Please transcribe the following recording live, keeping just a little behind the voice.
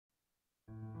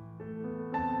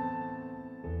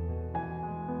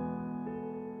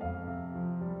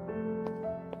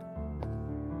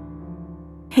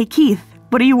Hey Keith,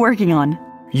 what are you working on?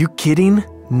 You kidding?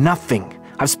 Nothing.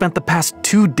 I've spent the past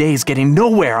 2 days getting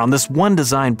nowhere on this one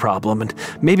design problem, and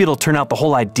maybe it'll turn out the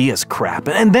whole idea's crap.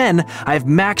 And then I have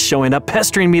Max showing up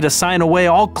pestering me to sign away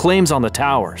all claims on the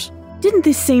towers. Didn't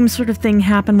this same sort of thing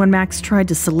happen when Max tried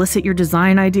to solicit your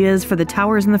design ideas for the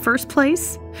towers in the first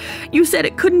place? You said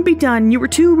it couldn't be done, you were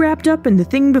too wrapped up in the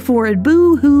thing before it,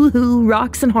 boo-hoo-hoo,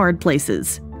 rocks and hard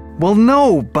places. Well,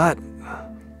 no, but...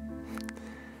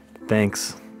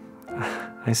 Thanks.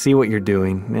 I see what you're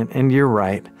doing, and you're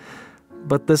right.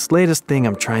 But this latest thing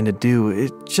I'm trying to do,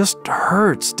 it just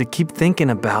hurts to keep thinking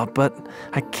about, but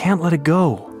I can't let it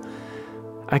go.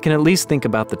 I can at least think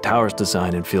about the tower's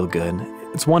design and feel good.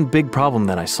 It's one big problem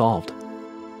that I solved.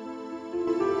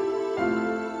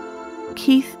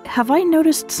 Keith, have I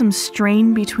noticed some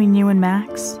strain between you and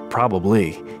Max?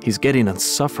 Probably. He's getting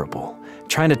insufferable,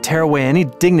 trying to tear away any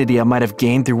dignity I might have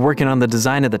gained through working on the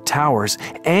design of the towers,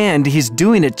 and he's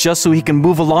doing it just so he can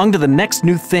move along to the next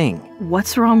new thing.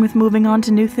 What's wrong with moving on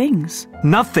to new things?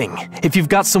 Nothing, if you've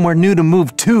got somewhere new to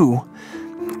move to.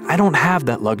 I don't have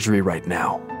that luxury right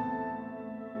now.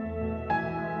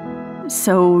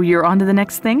 So you're on to the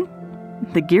next thing?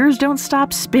 The gears don't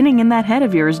stop spinning in that head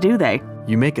of yours, do they?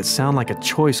 You make it sound like a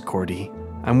choice, Cordy.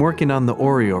 I'm working on the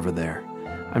Ori over there.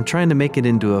 I'm trying to make it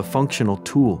into a functional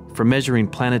tool for measuring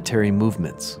planetary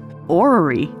movements.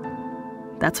 Orrery?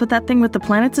 That's what that thing with the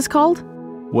planets is called?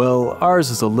 Well, ours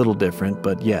is a little different,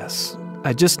 but yes.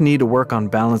 I just need to work on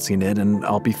balancing it and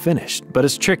I'll be finished, but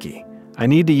it's tricky. I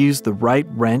need to use the right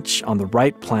wrench on the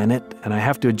right planet, and I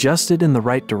have to adjust it in the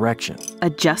right direction.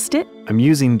 Adjust it? I'm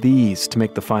using these to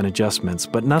make the fine adjustments,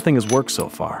 but nothing has worked so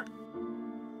far.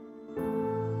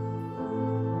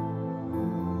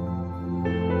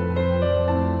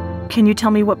 Can you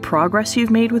tell me what progress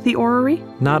you've made with the orrery?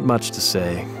 Not much to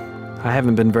say. I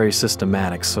haven't been very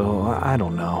systematic, so I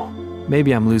don't know.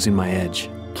 Maybe I'm losing my edge.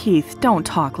 Keith, don't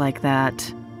talk like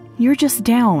that. You're just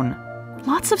down.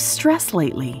 Lots of stress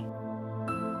lately.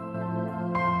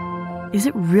 Is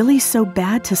it really so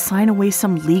bad to sign away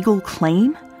some legal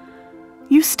claim?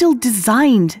 You still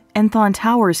designed Enthon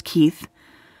Towers, Keith.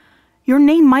 Your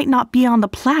name might not be on the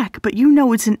plaque, but you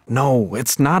know it's an... No,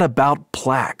 it's not about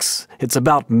plaques. It's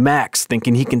about Max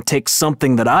thinking he can take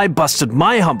something that I busted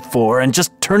my hump for and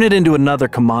just turn it into another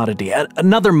commodity,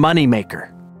 another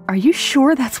moneymaker. Are you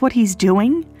sure that's what he's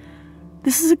doing?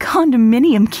 This is a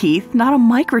condominium, Keith, not a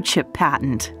microchip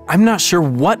patent. I'm not sure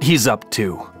what he's up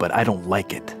to, but I don't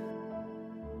like it.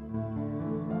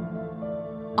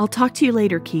 I'll talk to you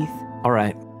later, Keith. All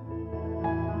right.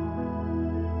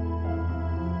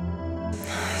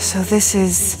 So this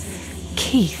is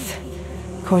Keith,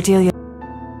 Cordelia.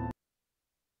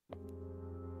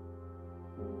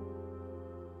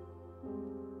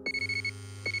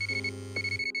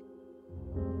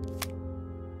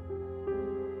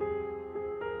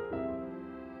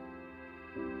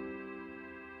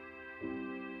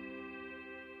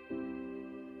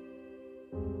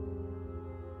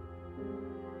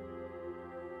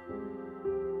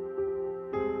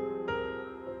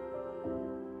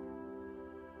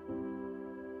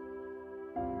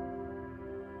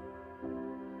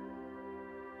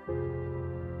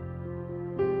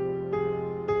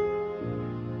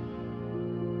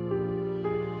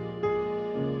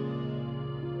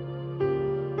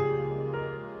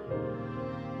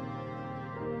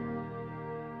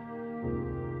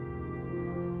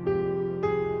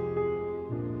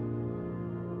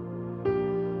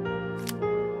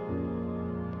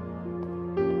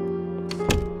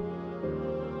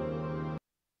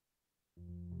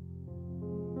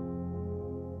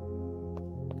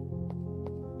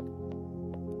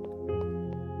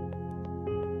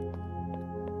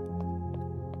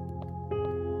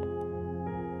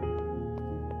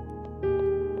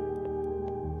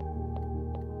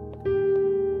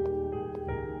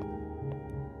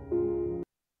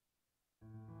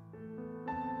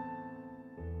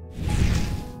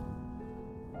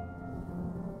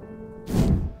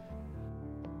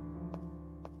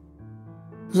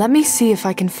 Let me see if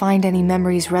I can find any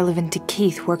memories relevant to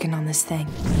Keith working on this thing.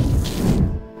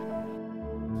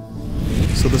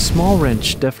 So the small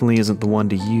wrench definitely isn't the one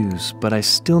to use, but I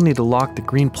still need to lock the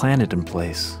green planet in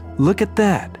place. Look at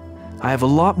that! I have a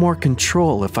lot more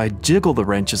control if I jiggle the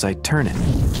wrench as I turn it.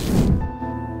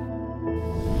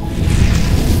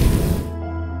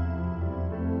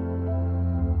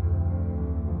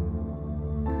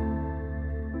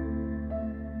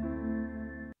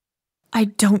 I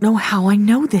don't know how I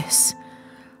know this.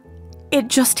 It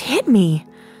just hit me.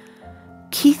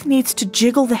 Keith needs to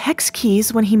jiggle the hex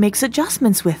keys when he makes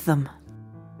adjustments with them.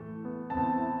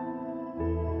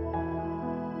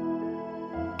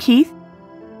 Keith?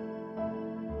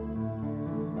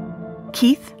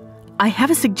 Keith, I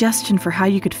have a suggestion for how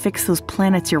you could fix those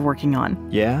planets you're working on.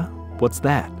 Yeah? What's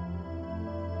that?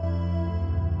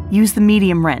 Use the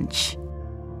medium wrench.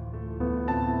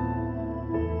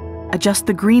 Adjust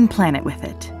the green planet with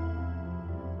it.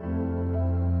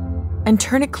 And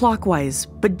turn it clockwise,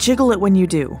 but jiggle it when you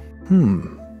do.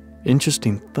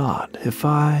 Interesting thought. If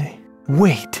I...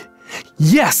 Wait!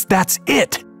 Yes, that's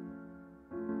it!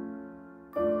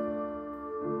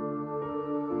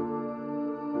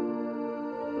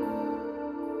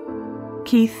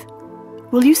 Keith,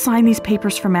 will you sign these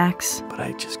papers for Max? But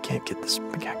I just can't get this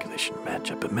calculation to match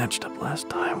up. It matched up last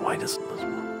time. Why doesn't this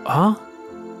one? Huh?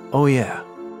 Oh, yeah.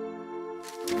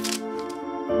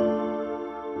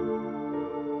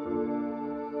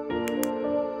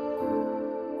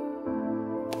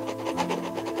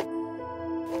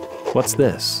 What's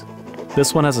this?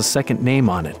 This one has a second name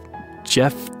on it.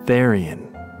 Jeff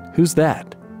Therian. Who's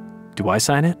that? Do I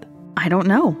sign it? I don't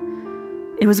know.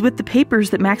 It was with the papers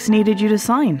that Max needed you to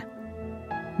sign.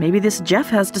 Maybe this Jeff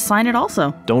has to sign it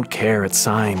also. Don't care, it's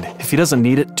signed. If he doesn't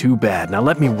need it, too bad. Now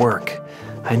let me work.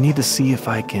 I need to see if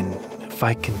I can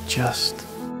just...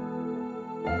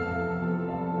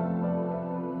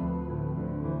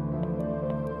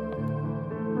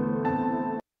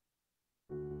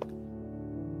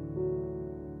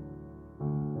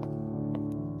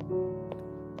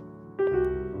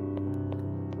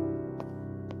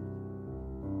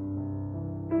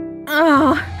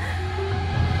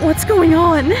 What's going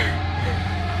on?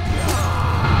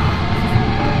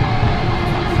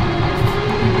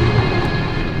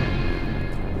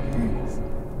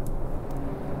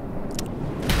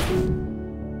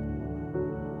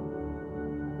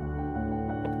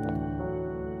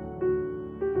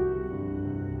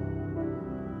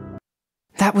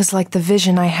 That was like the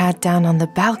vision I had down on the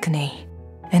balcony,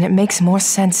 and it makes more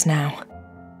sense now.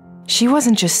 She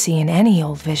wasn't just seeing any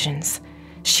old visions.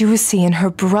 She was seeing her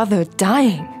brother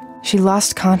dying. She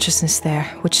lost consciousness there,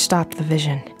 which stopped the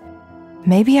vision.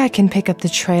 Maybe I can pick up the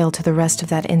trail to the rest of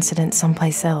that incident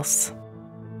someplace else.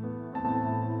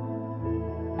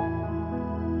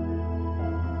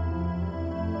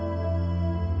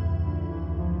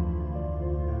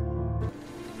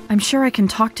 I'm sure I can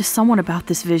talk to someone about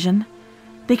this vision.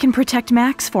 They can protect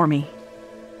Max for me.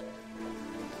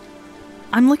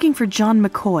 I'm looking for John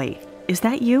McCoy. Is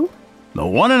that you? The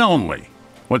one and only.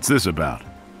 What's this about?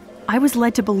 I was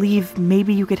led to believe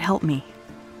maybe you could help me.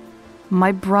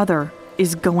 My brother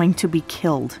is going to be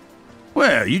killed.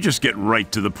 Well, you just get right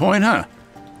to the point, huh?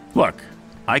 Look,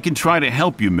 I can try to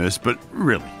help you, miss, but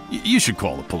really, you should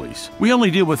call the police. We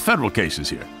only deal with federal cases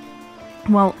here.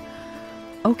 Well,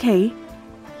 okay.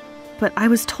 But I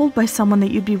was told by someone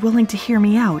that you'd be willing to hear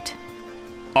me out.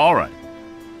 All right.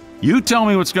 You tell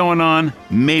me what's going on,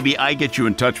 maybe I get you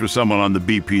in touch with someone on the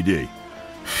BPD.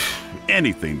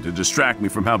 Anything to distract me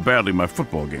from how badly my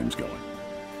football game's going.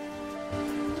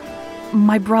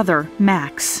 My brother,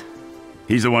 Max.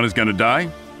 He's the one who's gonna die?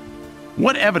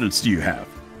 What evidence do you have?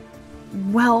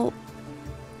 Well,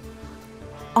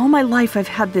 all my life I've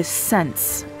had this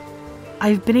sense.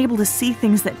 I've been able to see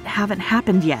things that haven't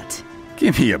happened yet.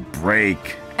 Give me a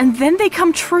break. And then they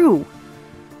come true.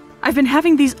 I've been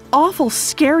having these awful,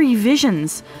 scary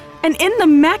visions, and in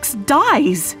them Max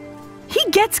dies. He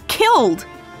gets killed.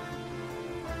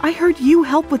 I heard you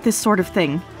help with this sort of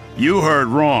thing. You heard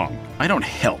wrong. I don't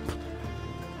help.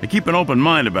 I keep an open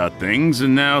mind about things,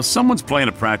 and now someone's playing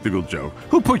a practical joke.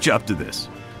 Who put you up to this?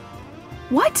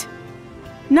 What?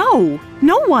 No,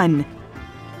 no one.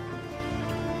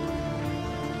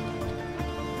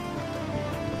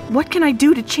 What can I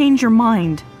do to change your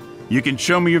mind? You can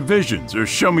show me your visions, or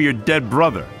show me your dead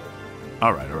brother.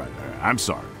 All right. I'm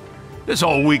sorry. This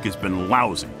whole week has been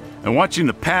lousy, and watching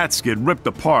the Pats get ripped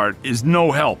apart is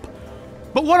no help.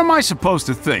 But what am I supposed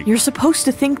to think? You're supposed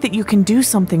to think that you can do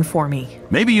something for me.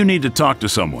 Maybe you need to talk to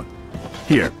someone.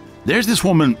 Here, there's this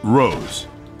woman, Rose.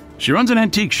 She runs an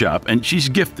antique shop, and she's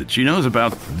gifted. She knows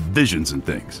about visions and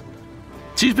things.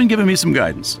 She's been giving me some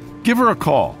guidance. Give her a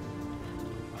call.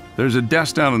 There's a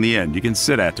desk down in the end you can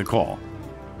sit at to call.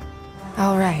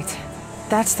 All right.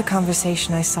 That's the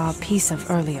conversation I saw a piece of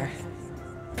earlier.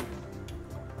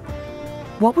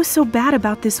 What was so bad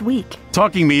about this week?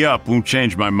 Talking me up won't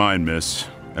change my mind, miss.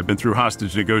 I've been through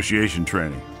hostage negotiation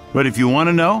training. But if you want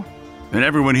to know, and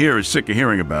everyone here is sick of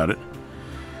hearing about it,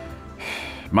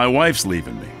 my wife's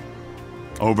leaving me.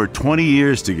 Over 20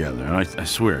 years together, and I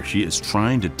swear, she is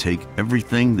trying to take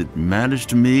everything that matters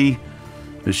to me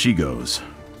as she goes.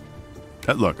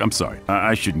 Look, I'm sorry.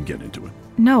 I shouldn't get into it.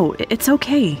 No, it's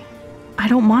okay. I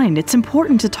don't mind. It's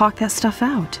important to talk that stuff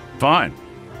out. Fine.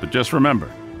 But just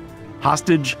remember,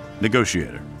 hostage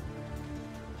negotiator.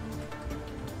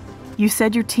 You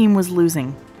said your team was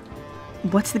losing.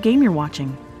 What's the game you're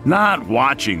watching? Not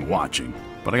watching,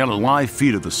 but I got a live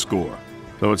feed of the score,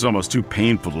 though it's almost too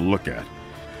painful to look at.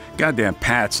 Goddamn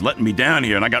Pat's letting me down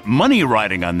here, and I got money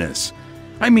riding on this.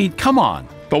 I mean, come on,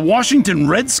 the Washington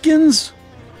Redskins?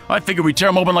 I figured we'd tear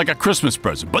them open like a Christmas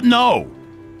present, but no!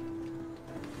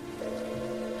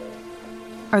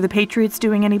 Are the Patriots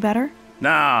doing any better?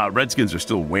 Nah, Redskins are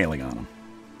still wailing on them.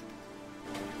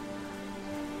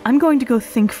 I'm going to go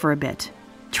think for a bit.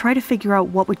 Try to figure out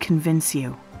what would convince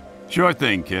you. Sure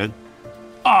thing, kid.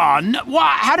 Aw, no,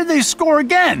 how did they score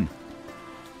again?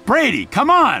 Brady, come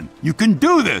on! You can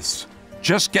do this!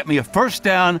 Just get me a first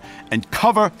down and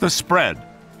cover the spread.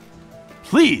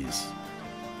 Please!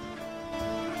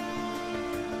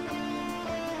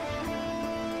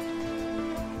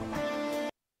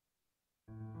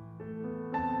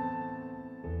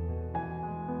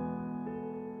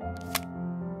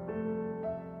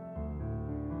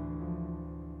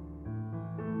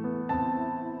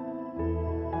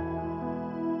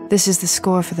 This is the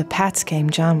score for the Pats game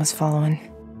John was following.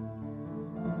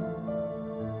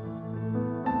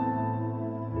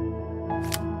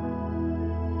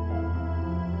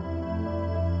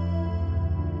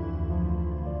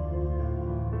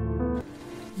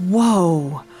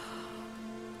 Whoa.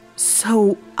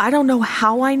 So, I don't know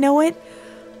how I know it,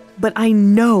 but I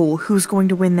know who's going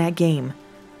to win that game.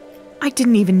 I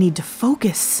didn't even need to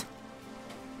focus.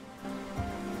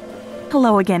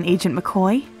 Hello again, Agent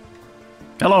McCoy.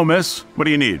 Hello, miss. What do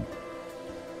you need?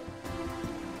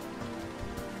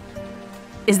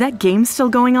 Is that game still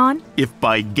going on? If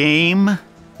by game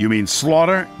you mean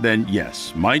slaughter, then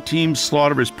yes. My team's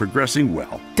slaughter is progressing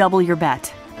well. Double your bet.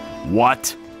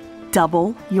 What?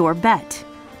 Double your bet.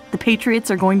 The Patriots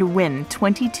are going to win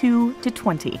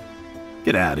 22-20.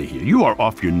 Get out of here. You are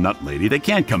off your nut, lady. They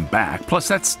can't come back. Plus,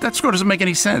 that score doesn't make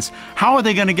any sense. How are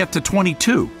they going to get to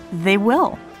 22? They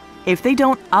will. If they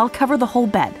don't, I'll cover the whole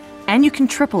bet. And you can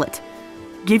triple it.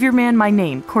 Give your man my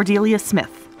name, Cordelia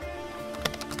Smith.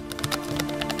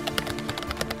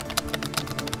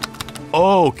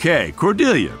 Okay,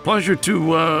 Cordelia. Pleasure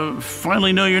to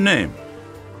finally know your name.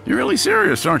 You're really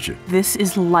serious, aren't you? This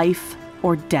is life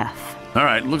or death. All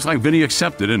right, looks like Vinny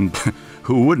accepted, and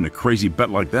who wouldn't, a crazy bet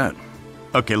like that?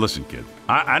 Okay, listen, kid.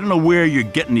 I don't know where you're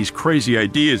getting these crazy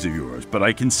ideas of yours, but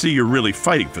I can see you're really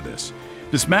fighting for this.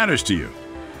 This matters to you.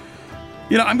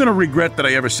 You know, I'm going to regret that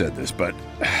I ever said this, but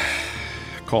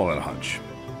call it a hunch.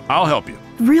 I'll help you.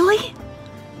 Really?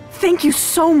 Thank you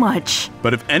so much.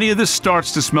 But if any of this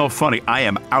starts to smell funny, I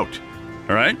am out.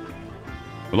 All right?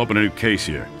 We'll open a new case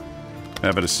here.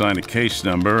 Have it assign a case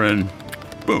number and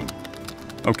boom.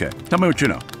 Okay, tell me what you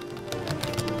know.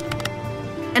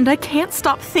 And I can't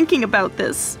stop thinking about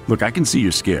this. Look, I can see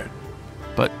you're scared,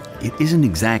 but it isn't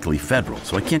exactly federal,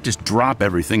 so I can't just drop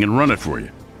everything and run it for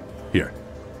you. Here.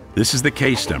 This is the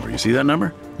case number. You see that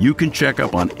number? You can check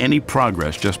up on any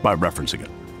progress just by referencing it.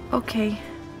 Okay.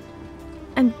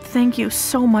 And thank you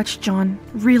so much, John.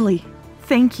 Really,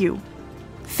 thank you.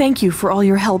 Thank you for all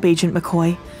your help, Agent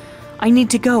McCoy. I need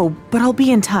to go, but I'll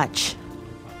be in touch.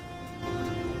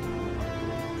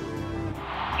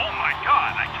 Oh my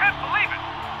God, I can't believe it!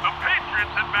 The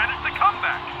Patriots have managed to come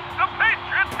back! The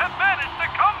Patriots have managed to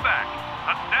come back!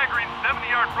 A staggering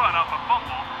 70-yard run off a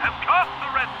fumble has cost the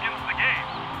Redskins the game.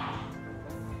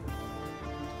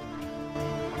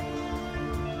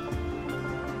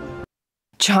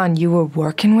 John, you were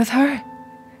working with her?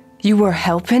 You were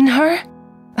helping her?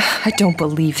 I don't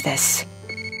believe this.